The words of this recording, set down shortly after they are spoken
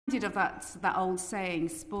Of that old saying,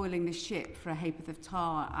 spoiling the ship for a ha'porth of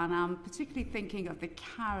tar, and I'm particularly thinking of the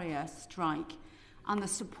carrier strike and the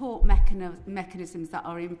support mechanisms that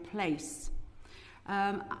are in place.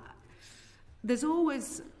 There's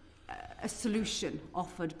always a solution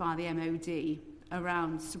offered by the MOD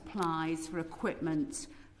around supplies for equipment,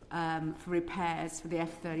 for repairs for the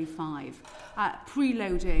F-35.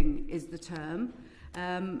 Preloading is the term,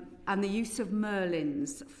 and the use of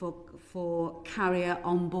Merlins for carrier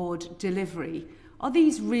onboard delivery. Are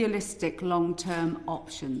these realistic long-term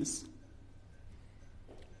options?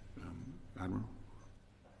 Admiral?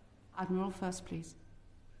 Admiral first, please.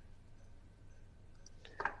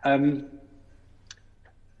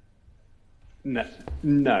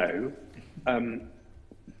 No,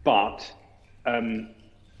 but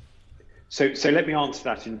so let me answer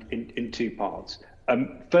that in two parts.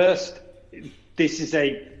 First, this is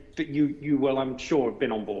that you will, I'm sure, have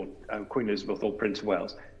been on board Queen Elizabeth or Prince of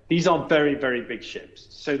Wales. These are very, very big ships,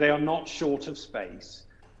 so they are not short of space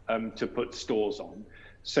to put stores on.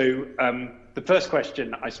 So the first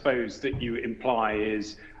question, I suppose, that you imply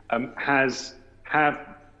is, have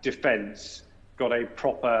Defence got a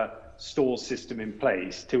proper store system in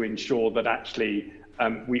place to ensure that actually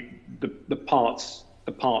the parts,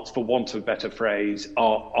 for want of a better phrase,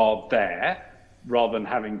 are there, rather than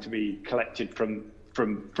having to be collected from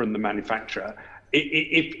the manufacturer.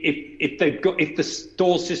 If the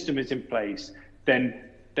store system is in place,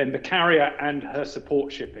 then the carrier and her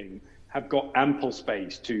support shipping have got ample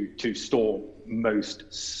space to store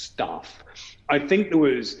most stuff. I think there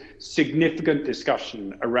was significant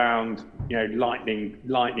discussion around,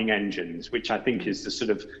 lightning engines, which I think is the sort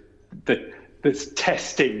of the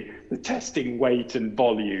testing weight and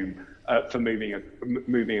volume for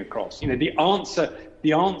moving across. The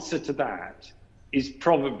answer to that is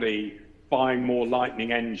probably buying more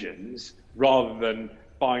Lightning engines rather than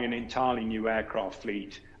buying an entirely new aircraft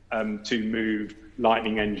fleet to move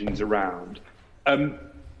Lightning engines around.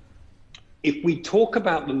 If we talk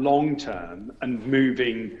about the long term and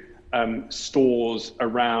moving stores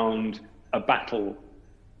around a battle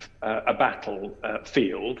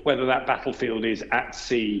field, whether that battlefield is at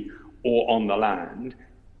sea or on the land,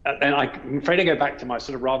 then I'm afraid I go back to my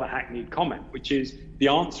sort of rather hackneyed comment, which is the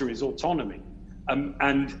answer is autonomy,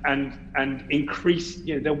 and increase.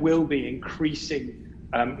 There will be increasing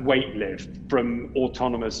weight lift from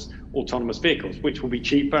autonomous vehicles, which will be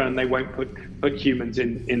cheaper, and they won't put humans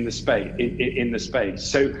in the space.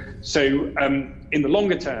 So in the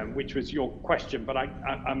longer term, which was your question, but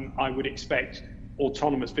I would expect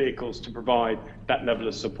autonomous vehicles to provide that level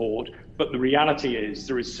of support. But the reality is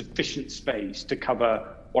there is sufficient space to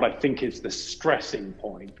cover what I think is the stressing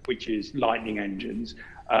point, which is Lightning engines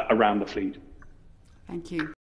around the fleet. Thank you.